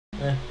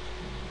Eh.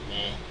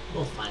 Meh.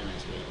 We'll find a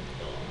nice way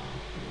to go along.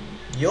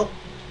 Yup.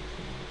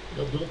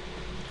 Yup.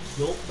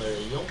 Yup.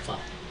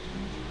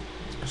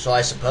 So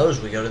I suppose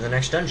we go to the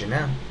next dungeon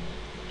now.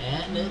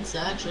 And it's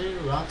actually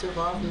not too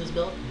far from this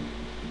building.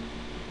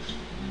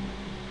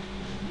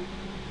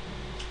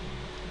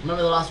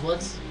 Remember the Lost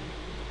Woods?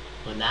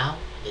 But now,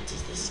 it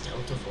is the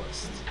Skeletal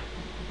Forest.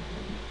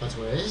 But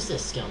where is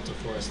this Skeletal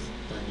Forest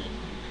dungeon?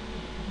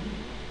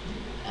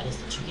 That is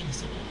the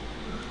trickiness of it.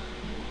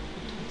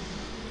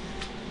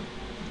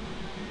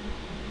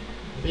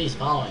 The bee's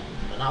following,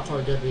 but not for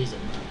a good reason.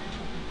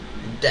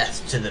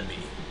 Death to the bee.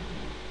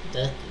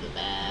 Death to the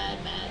bad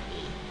bee.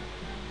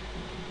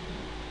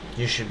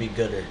 You should be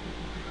gooder.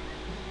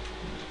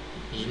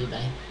 You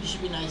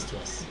should be nice to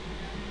us.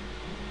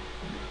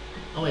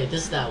 Oh wait,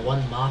 this is that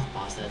one moth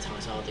boss that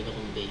talks about the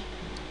golden bee.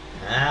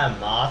 Ah,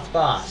 moth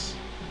boss.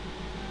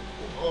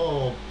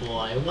 Oh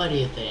boy, what do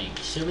you think?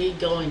 Should we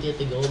go and get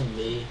the golden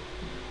bee?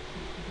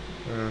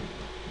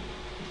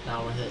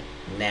 Not worth it.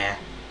 Nah.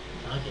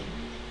 Okay.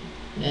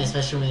 Yeah,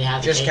 especially when you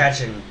have Just the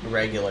catching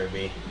regular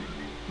bee.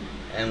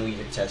 And we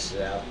could test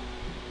it out.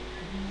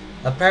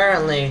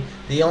 Apparently,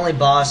 the only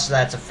boss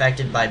that's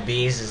affected by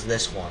bees is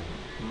this one.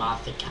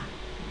 Mothika.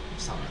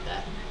 Something like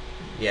that.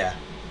 Yeah.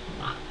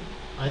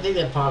 I think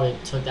they probably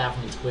took that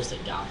from Twisted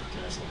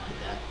Gothica or something like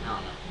that. I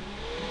don't know.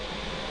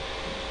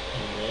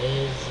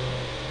 Anyways.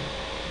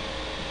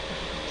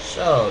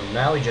 So,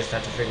 now we just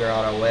have to figure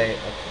out our way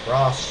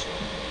across.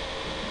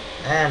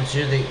 And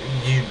to the...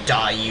 You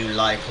die, you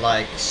like...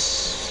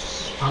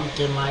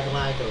 Pumpkin like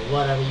or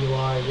whatever you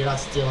are, you're not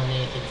stealing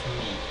anything from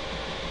me.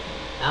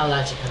 That was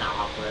actually kind of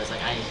awkward. It's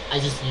like I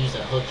just used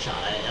a hook shot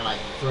and like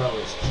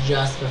froze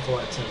just before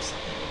it took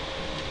something.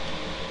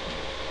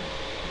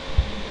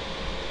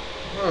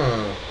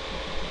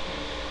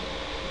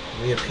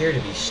 We appear to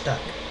be stuck.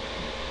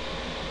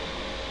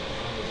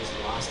 Oh, we're just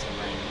lost in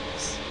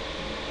randomness.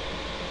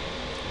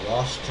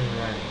 Lost in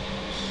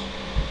randomness.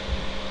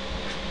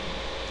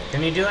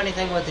 Can you do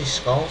anything with these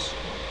skulls?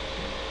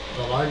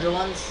 The larger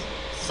ones,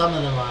 some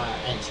of them are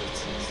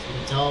entrances. You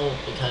can tell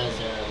because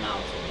their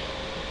mouths are big.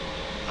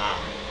 Ah.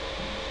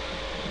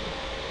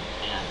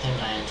 And I think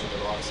I entered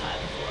the wrong side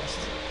of the forest.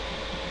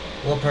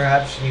 Well,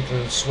 perhaps you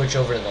can switch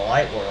over to the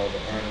light world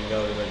and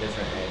go to a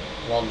different end.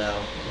 Well, no.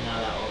 No,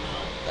 that won't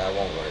help. That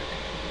won't work.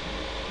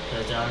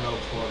 Because there are no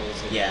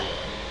portals in Yeah. the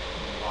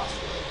Lost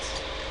Woods.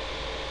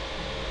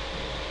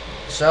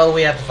 So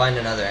we have to find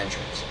another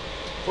entrance.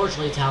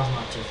 Fortunately, town's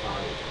not too far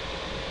either.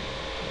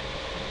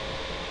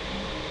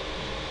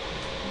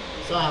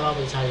 So how about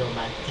we try going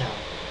back to town?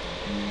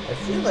 I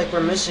feel like we're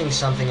missing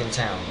something in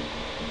town.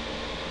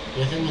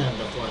 You're thinking of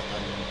the fourth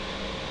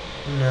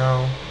dungeon.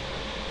 No.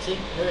 See,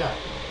 here we are.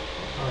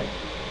 Alright.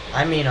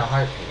 I mean a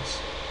heart piece.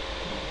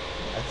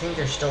 I think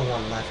there's still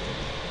one left in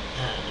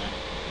there. I don't know.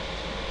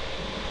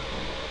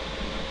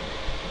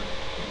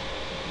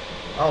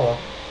 Oh well.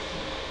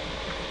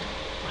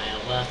 My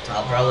left I'll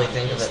arm probably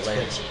think of is it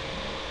later. twitching.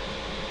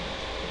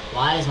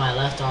 Why is my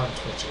left arm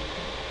twitching?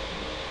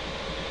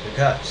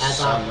 Because That's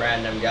some awkward.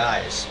 random guy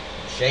is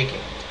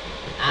shaking.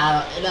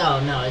 No,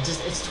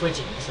 it's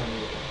twitching for some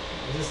reason.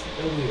 It's just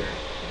weird.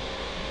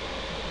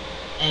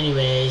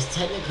 Anyways,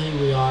 technically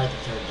we are at the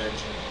third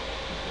dungeon.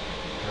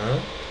 Huh?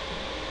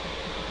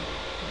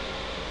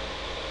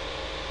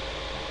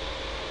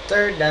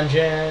 Third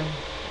dungeon.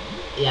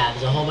 Yeah,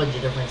 there's a whole bunch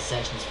of different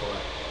sections for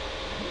it.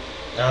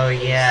 Oh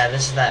yeah,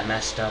 this is that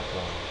messed up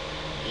one.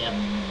 Yep.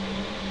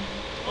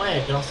 Oh yeah,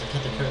 you can also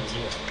cut the curtains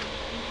here.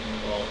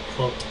 Well,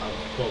 quote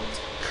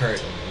unquote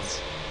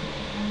Curtains.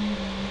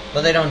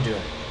 But they don't do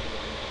it.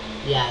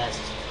 Yeah, that's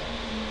just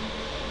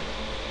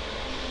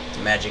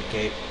Magic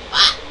cape.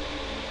 ah!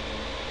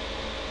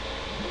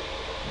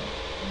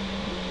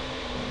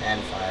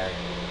 And fire.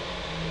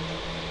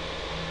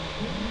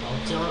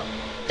 Don't kill it.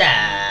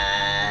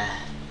 Da.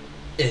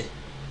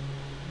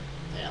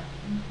 Yeah.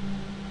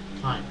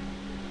 Fine.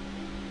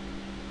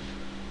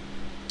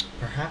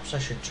 Perhaps I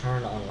should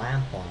turn a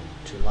lamp on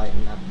to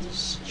lighten up this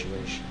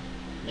situation.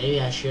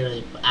 Maybe I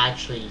should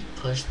actually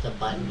push the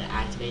button to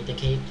activate the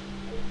cape.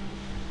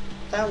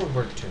 That would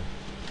work too.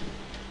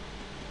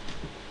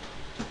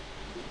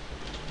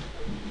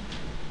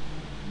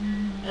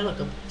 Hey, look,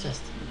 a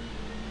chest.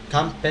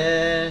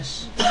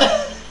 Compass.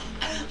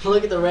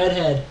 Look at the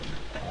redhead.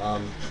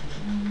 Um,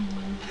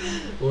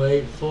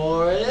 Wait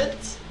for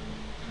it.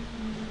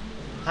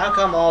 how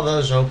come all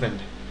those opened?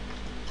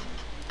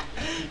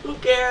 Who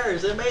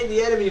cares? It made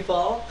the enemy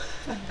fall.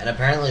 And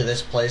apparently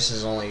this place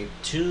is only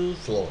 2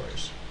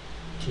 floors.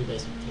 2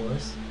 basement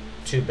floors.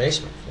 2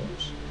 basement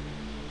floors.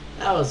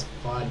 That was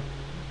fun.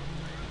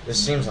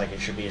 This seems like it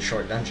should be a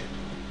short dungeon.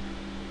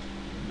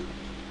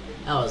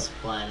 That was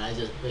fun.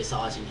 We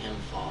saw watching him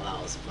fall.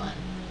 That was fun.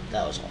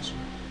 That was awesome.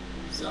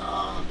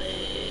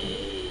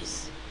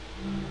 Zombies.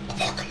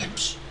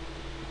 Apocalypse.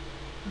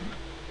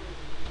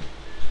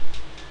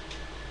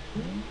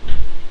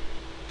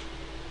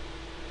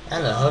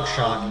 And the hook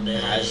shot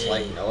has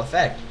like no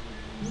effect.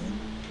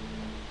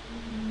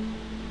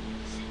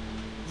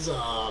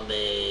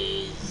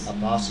 Zombies. A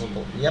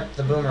possible. Yep,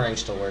 the boomerang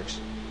still works.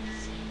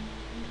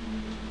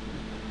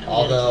 I'm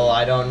Although dedicated.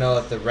 I don't know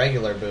if the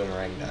regular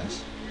boomerang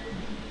does.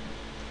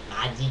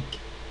 Magic.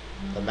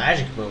 The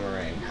magic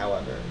boomerang,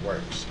 however,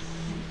 works.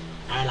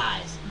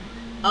 Paralyzed.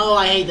 Oh,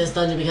 I hate this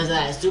dungeon because of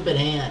that stupid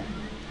hand.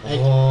 Like,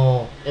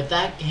 Oh. if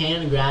that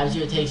hand grabs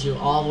you, it takes you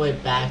all the way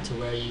back to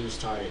where you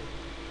started.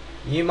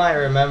 You might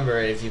remember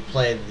it if you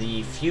played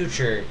the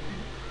future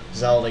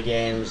Zelda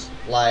games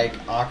like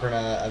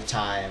Ocarina of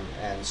Time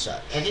and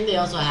such. I think they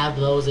also have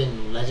those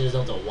in Legend of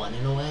Zelda 1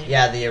 in a way.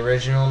 Yeah, the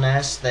original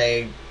NES,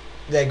 they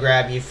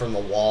grab you from the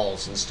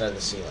walls instead of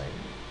the ceiling.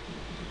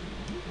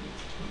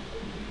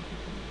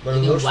 But You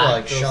it can looks whack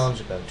like those- Sean's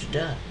about to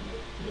die.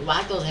 You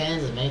whack those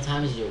hands as many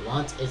times as you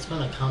want, it's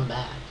gonna come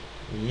back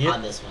on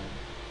Yep. this one.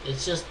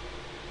 It's just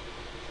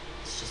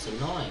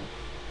annoying.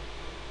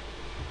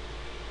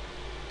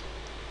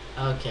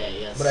 Okay,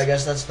 yes. But I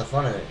guess that's the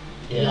fun of it.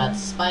 You got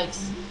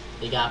spikes,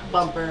 you got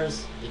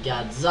bumpers, you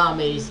got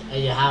zombies,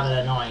 and you have an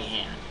annoying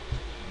hand.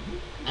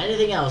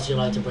 Anything else you'd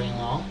like to bring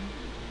along?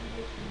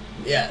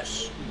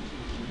 Yes.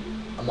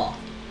 I'm off.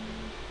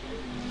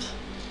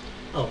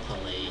 Oh,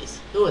 please.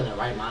 Who in their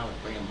right mind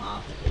would bring them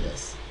off like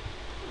this?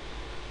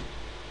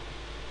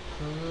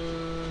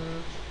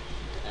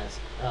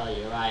 Oh,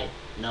 you're right.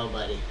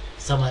 Nobody.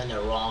 Someone in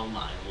their wrong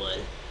mind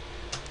would.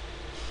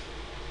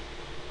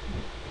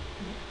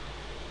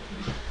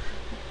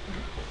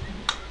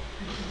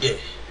 Yeah.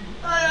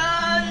 My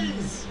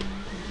eyes!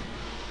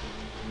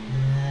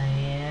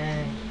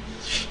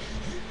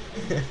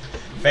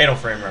 Fatal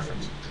Frame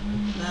reference.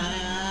 My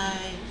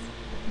eyes!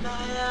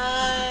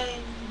 My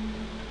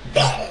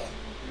eyes!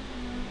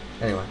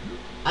 Anyway.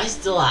 I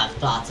still have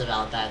thoughts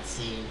about that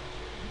scene.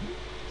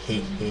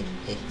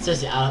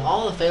 Seriously, out of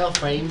all the Fatal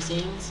Frame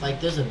scenes,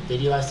 like there's a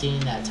video I've seen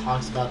that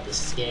talks about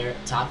the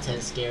top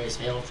 10 scariest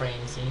Fatal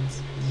Frame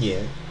scenes.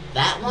 Yeah.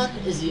 That one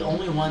is the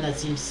only one that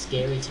seems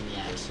scary to me,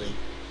 actually.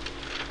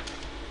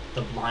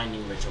 The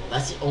blinding ritual.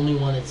 That's the only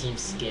one that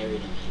seems scary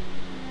to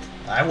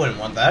me. I wouldn't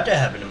want that to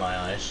happen to my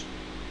eyes.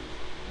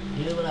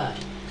 Neither would I.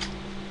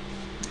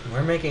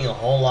 We're making a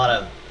whole lot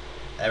of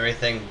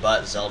everything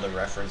but Zelda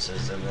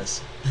references in this.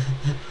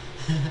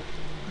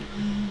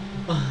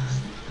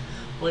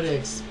 What do you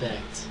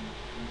expect?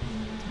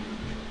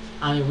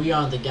 I mean, we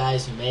aren't the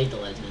guys who made the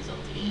Legend of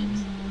Zelda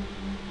games.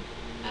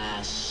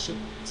 Ah, shit.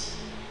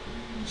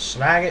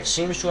 Snagit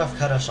seems to have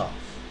cut us off.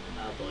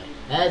 Oh boy.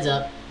 Heads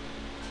up.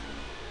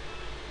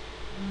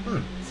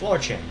 Floor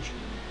change.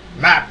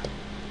 Map!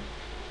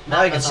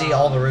 Now you can see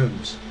all the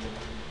rooms.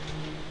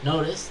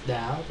 Notice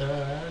now there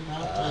are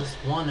not just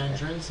one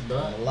entrance,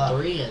 but a lot.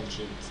 3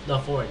 entrances. No,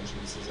 4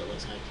 entrances it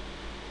looks like.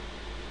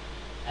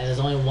 And there's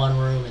only one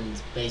room in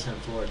basement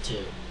floor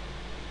 2.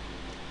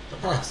 The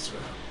boss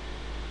room.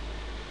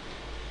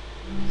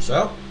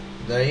 So,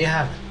 there you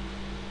have it.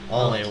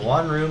 Only Okay.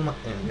 one room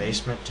in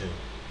basement 2.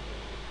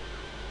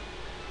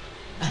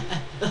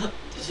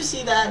 Did you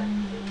see that?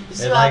 Did you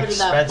see They what like happened to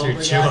that sped through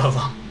bumper 2 guy? of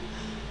them.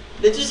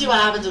 Did you see what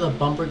happened to the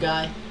bumper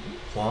guy?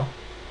 What?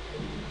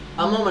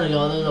 A moment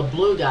ago, there was a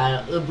blue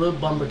guy, the blue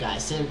bumper guy,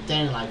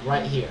 standing like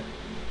right here.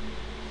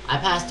 I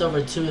passed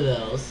over 2 of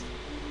those.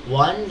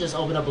 One just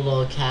opened up a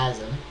little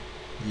chasm,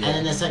 Yeah. and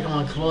then the second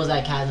one closed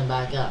that chasm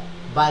back up.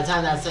 By the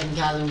time that second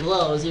chasm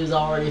closed, he was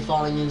already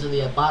falling into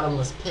the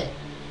bottomless pit.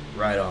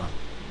 Right on.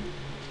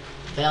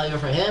 Failure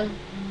for him,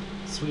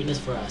 sweetness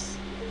for us.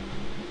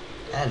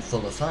 And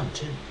full of fun,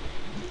 too.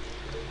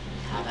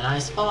 Have a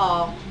nice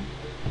fall.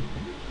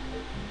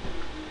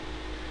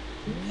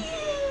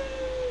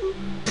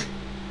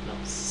 No,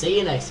 see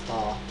you next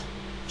fall.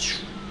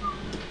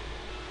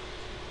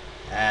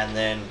 And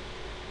then,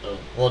 Oh.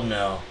 well,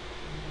 no.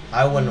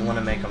 I wouldn't want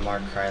to make a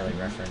Mark Riley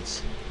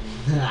reference.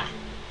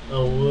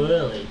 Oh,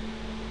 really?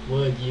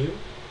 Would you?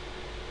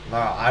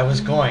 Well, I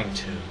was going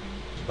to,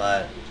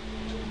 but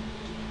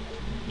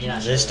You're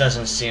not this sure.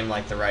 doesn't seem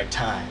like the right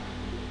time.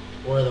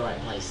 Or the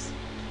right place.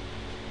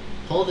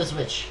 Pull the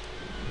switch.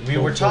 We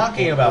were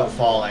talking about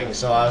falling,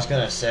 so I was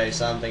going to say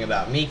something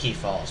about Miki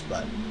Falls,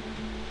 but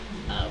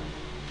Oh.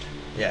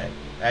 yeah,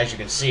 as you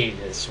can see,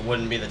 this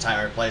wouldn't be the time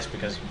or place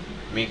because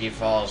Miki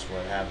Falls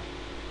would have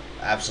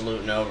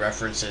absolute no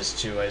references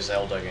to a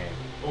Zelda game.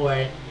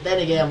 Or, then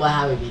again, what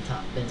have we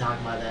been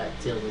talking about that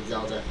deals with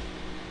Zelda?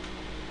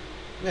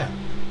 Yeah.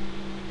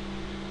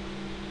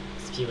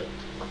 Let's keep it.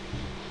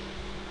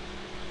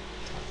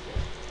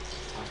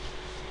 Talk.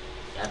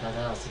 Got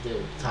nothing else to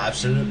do. Talk.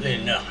 Absolutely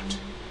not.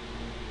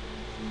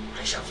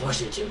 I shall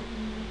force you to.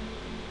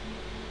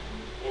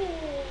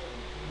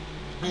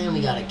 And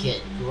we got a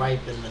kid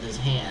griping with his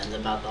hands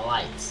about the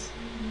lights.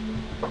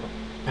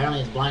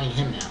 Apparently it's blinding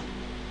him now.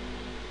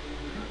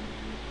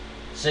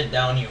 Sit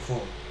down, you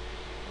fool.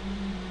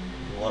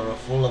 You are a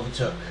fool of a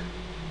took.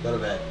 Go to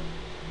bed.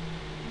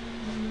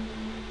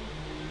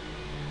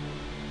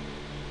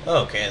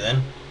 Okay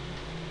then.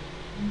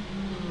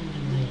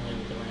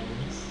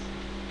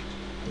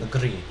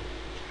 Agreed.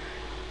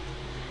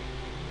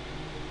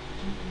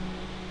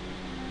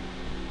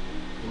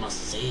 You must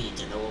see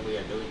to know what we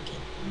are doing, kid.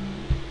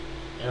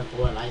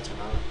 Therefore, lights are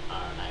not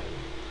our life.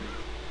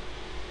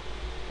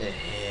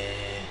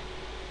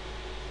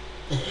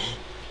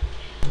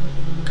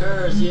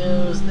 Curse you,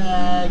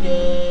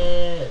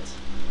 Snagit!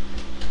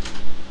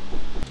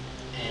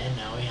 And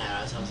now we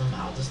had ourselves a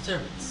mild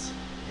disturbance.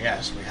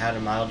 Yes, we had a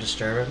mild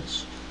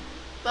disturbance.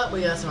 But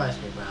we got some ice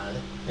cream out of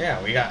it.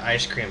 Yeah, we got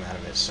ice cream out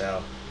of it,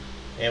 so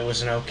it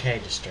was an okay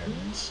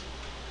disturbance.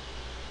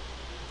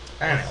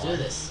 Let's do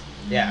Anyway, this.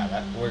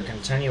 yeah, we're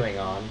continuing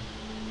on.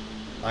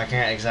 I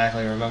can't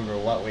exactly remember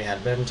what we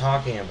had been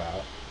talking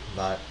about,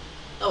 but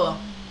Oh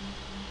well.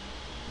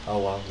 oh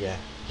well, yeah.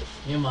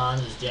 Your mom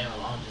just jam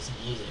along to some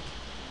music.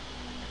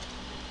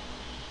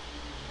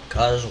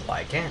 'Cause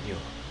why can't you?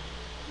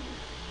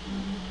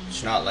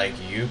 It's not like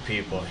you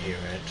people hear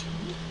it.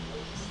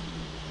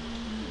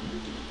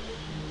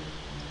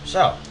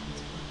 So,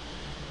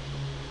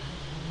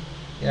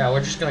 yeah,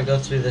 we're just gonna go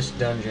through this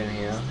dungeon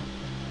here.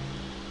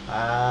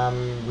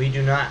 We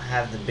do not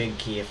have the big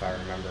key, if I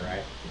remember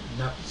right.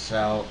 No.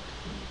 So,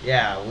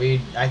 yeah,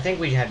 I think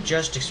we had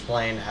just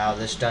explained how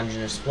this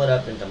dungeon is split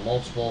up into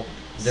multiple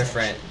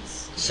different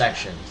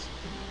sections.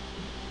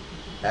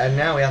 And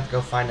now we have to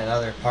go find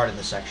another part of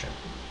the section.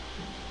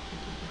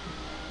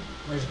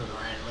 We're just gonna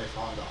randomly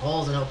fall into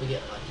holes and hope we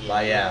get lucky.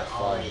 But yeah,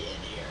 We're already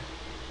in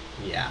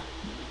here. Yeah.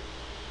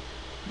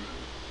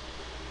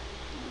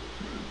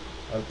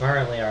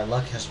 Apparently our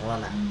luck has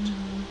run out.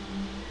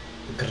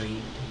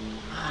 Agreed.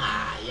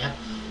 Ah, yep.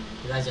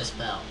 Because I just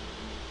fell.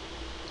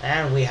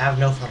 And we have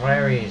no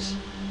Ferraris.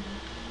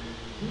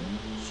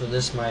 So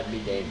this might be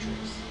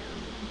dangerous.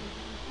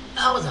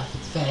 That was a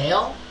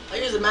fail. I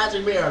used a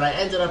magic mirror and I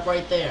ended up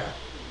right there.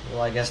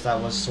 Well, I guess that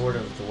was sort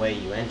of the way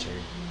you entered.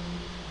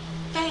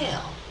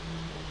 Fail.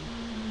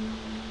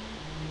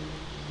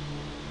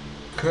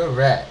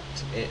 Correct.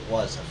 It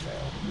was a fail.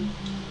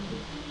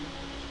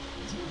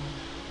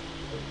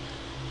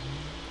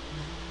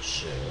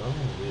 So,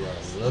 we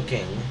are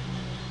looking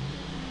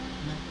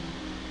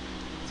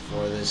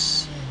for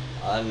this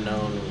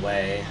unknown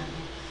way.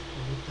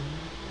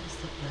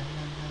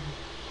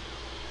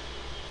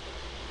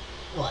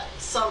 What?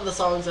 Some of the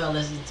songs I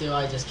listen to,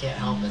 I just can't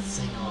help but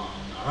sing along,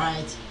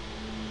 alright?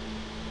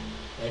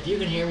 If you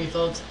can hear me,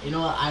 folks, you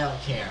know what? I don't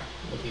care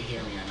if you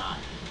hear me or not.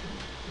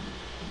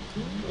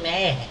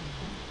 Meh.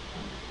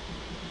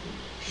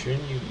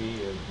 Shouldn't you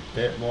be a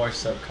bit more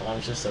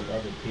subconscious of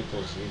other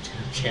people's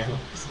YouTube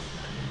channels?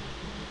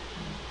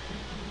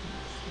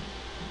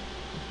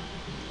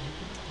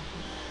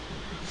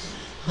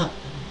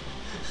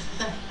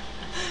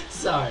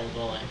 Sorry,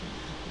 boy.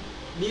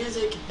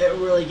 Music, it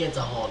really gets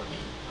a hold of me,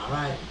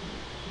 alright?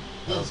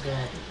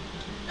 Okay.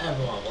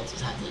 Everyone will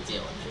just have to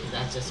deal with it, because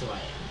that's just who I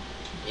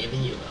am.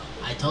 Even you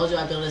will. I told you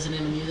I've been listening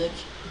to music,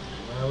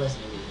 and I'm going to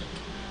listen to music.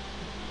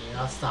 You're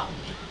not stopping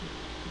me.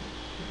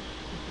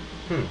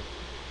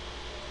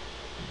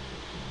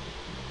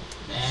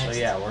 Next. So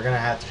yeah, we're gonna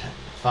have to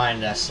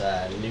find us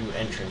a new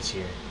entrance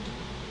here.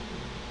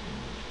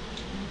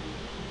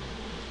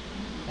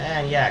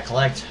 And yeah,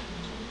 collect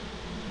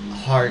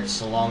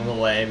hearts along the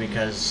way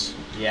because,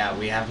 yeah,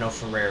 we have no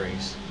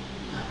Ferraris.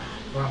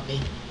 Grumpy.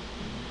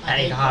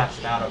 And he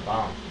dodged out a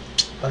bomb.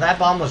 But that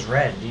bomb was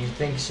red. Do you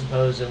think,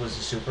 suppose it was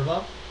a super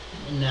bomb?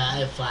 Nah,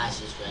 it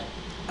flashes red.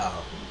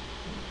 Oh.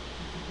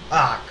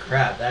 Ah,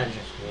 crap. That just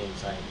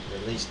means I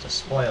released a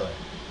spoiler.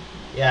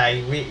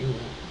 Yeah,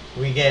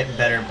 we get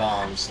better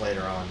bombs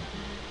later on.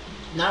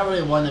 Not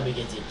really one that we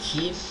get to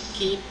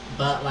keep,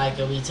 but like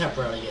we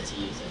temporarily get to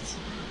use it.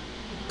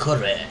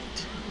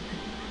 Correct.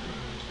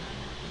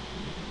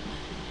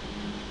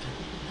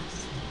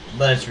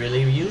 But it's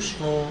really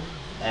useful.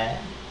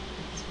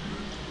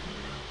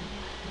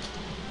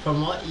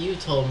 From what you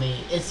told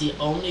me, it's the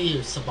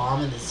only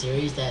bomb in the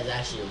series that is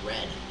actually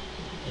red.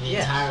 In the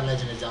entire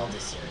Legend of Zelda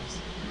series.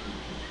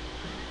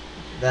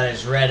 That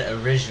is red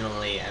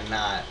originally and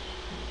not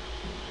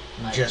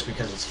Like, just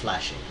because it's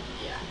flashing.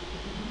 Yeah.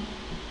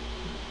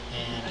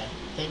 And I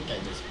think I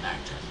just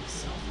backtracked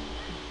myself.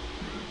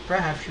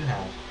 Perhaps you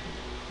have.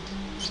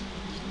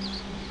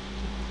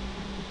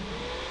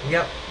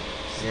 Yep.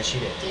 Yes, you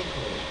did.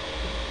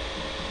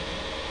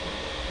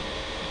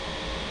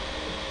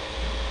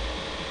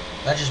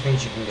 That just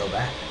means you can go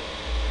back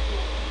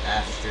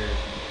after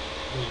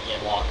We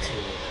get walking. to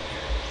the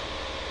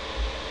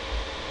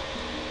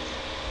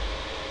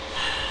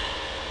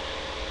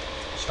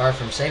Start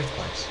from saved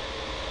place.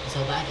 Let's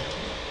go back it.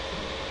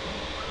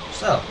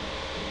 So,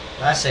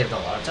 that saved a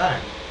lot of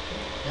time.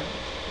 Yep.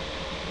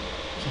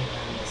 Came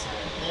down the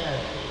side of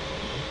there.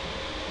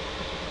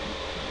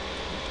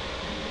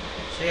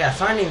 So yeah,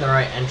 finding the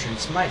right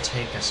entrance might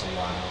take us a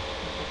while.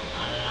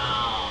 I don't know.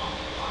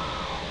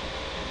 Wow.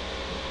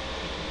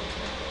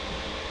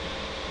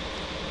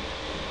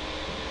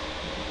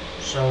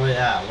 So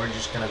yeah, we're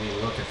just gonna be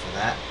looking for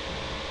that.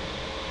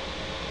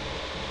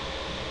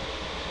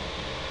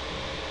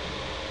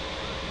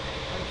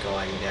 Like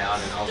going down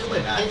and hopefully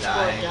Stupid not pitchfork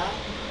die guy.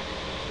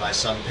 by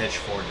some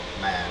pitchfork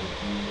man.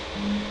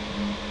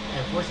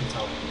 Yeah, fortune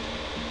teller.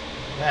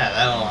 Yeah,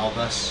 that'll help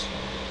us.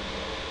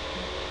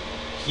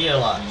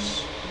 Heal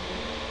us.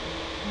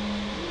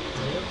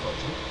 Tell your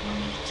fortune. I'll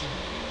make it cheap.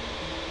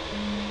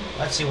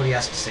 Let's see what he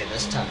has to say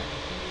this time.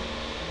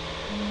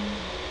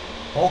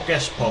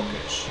 Hocus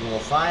pocus. You will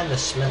find the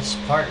smith's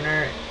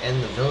partner in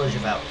the village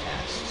of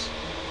outcasts.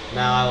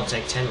 Now I will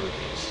take 10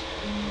 rupees.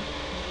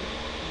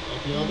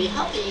 Hope you will be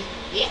healthy.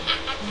 Yeah.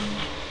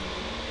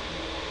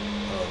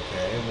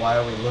 Okay, why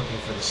are we looking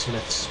for the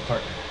smith's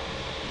partner?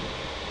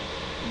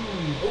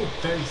 Oh,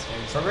 berries.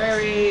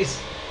 Ferraris!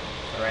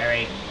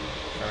 Ferrari.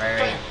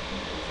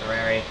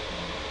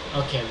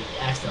 Okay, we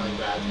accidentally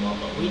grabbed one,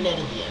 but we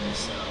netted the other,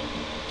 so...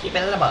 Keep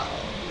it in the bottle.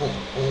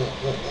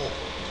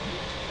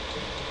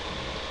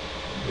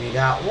 We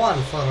got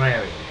one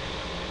Ferrari.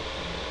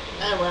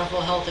 And we're at full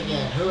health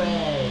again.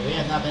 Hooray! We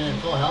have not been in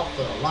full health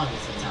for the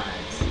longest of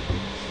times.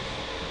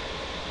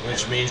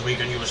 Which means we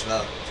can use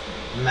the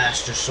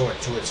Master Sword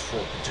to its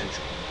full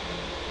potential.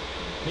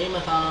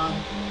 Memathon.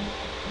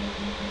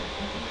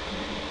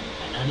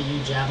 And none of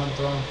you javelin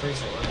throwing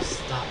freaks are going to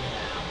stop me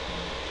now.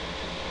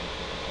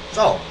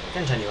 So,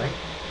 continuing.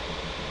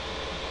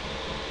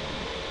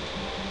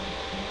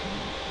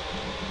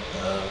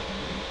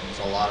 It's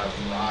a lot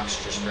of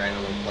rocks just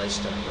randomly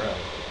placed in a row,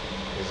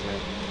 isn't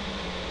it?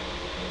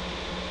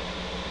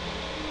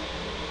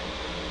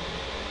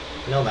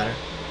 No matter.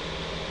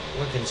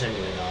 We're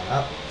continuing on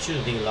up to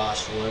the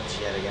Lost Woods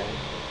yet again.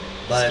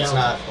 But it's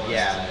not, Forest.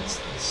 yeah, it's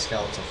the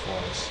Skeletal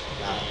Forest,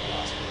 not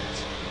Lost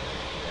Woods.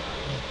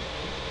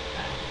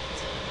 Back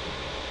to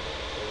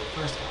where we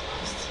first got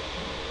lost.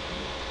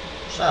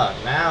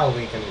 So, now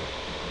we can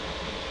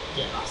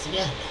Get lost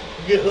again.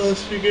 get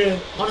lost again.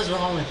 What is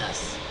wrong with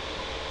us?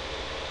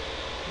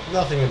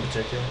 Nothing in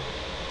particular.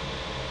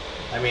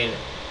 I mean,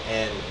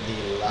 in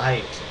the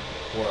light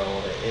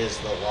world is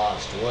the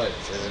Lost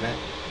Woods, isn't it?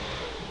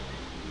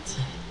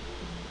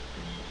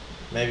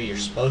 Maybe you're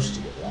supposed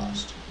to get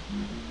lost.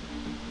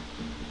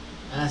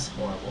 That's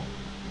horrible.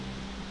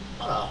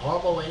 What a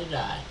horrible way to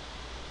die.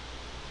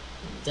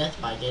 Death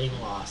by getting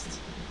lost.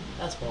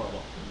 That's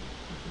horrible.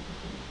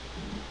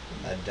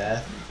 A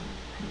death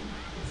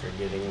for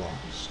getting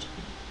lost.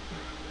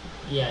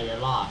 Yeah, you're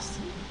lost.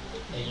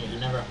 And you can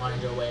never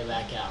find your way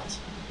back out.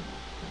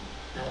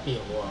 That'd be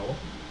horrible.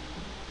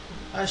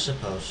 I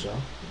suppose so.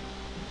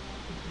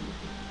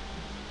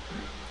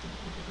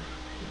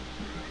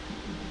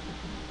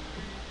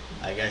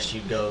 I guess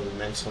you'd go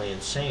mentally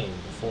insane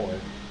before.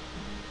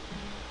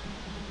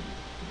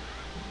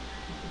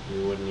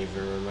 You wouldn't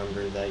even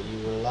remember that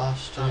you were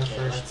lost in the Okay,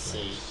 first let's see.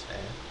 place.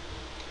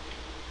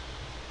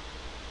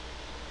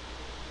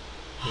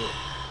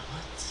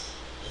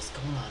 What is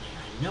going on here?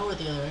 I know where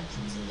the other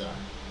entrances are.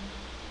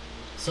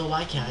 So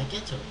why can't I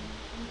get to them?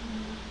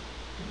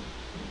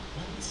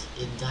 What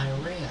in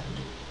Dyrand?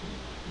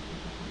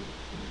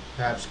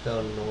 Perhaps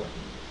go north.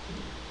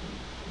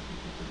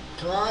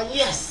 Come on,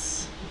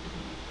 yes!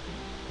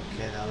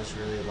 Okay, that was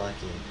really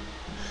lucky.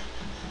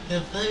 You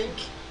think?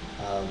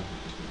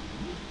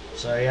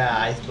 So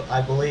yeah,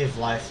 I believe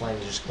Lifeline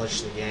just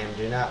glitched the game.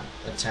 Do not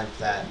attempt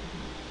that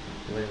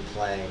when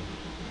playing.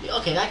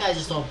 Okay, that guy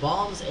just stole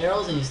bombs,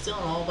 arrows, and he's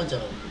stealing a whole bunch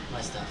of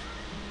my stuff.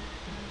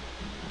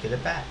 Get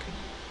it back.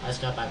 I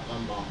just got back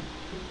one bomb.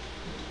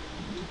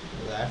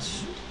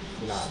 That's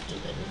not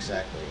Stupid.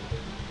 exactly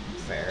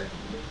fair.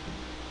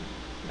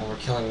 And we're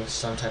killing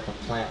some type of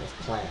plant with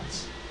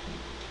plants.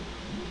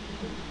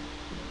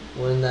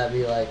 Wouldn't that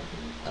be like,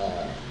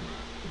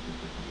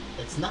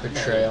 It's not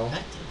Betrayal. very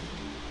effective.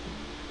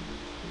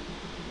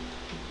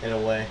 in a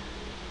way,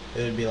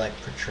 it would be like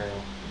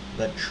betrayal.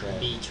 Betrayal.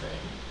 Betray.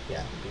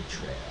 Yeah,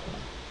 betrayal.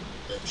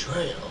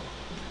 Betrayal.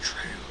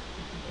 Betrayal.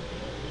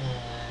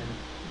 And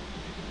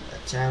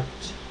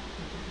Attempt.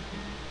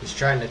 He's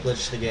trying to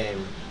glitch the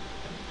game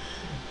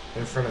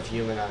in front of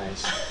human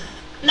eyes.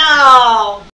 no!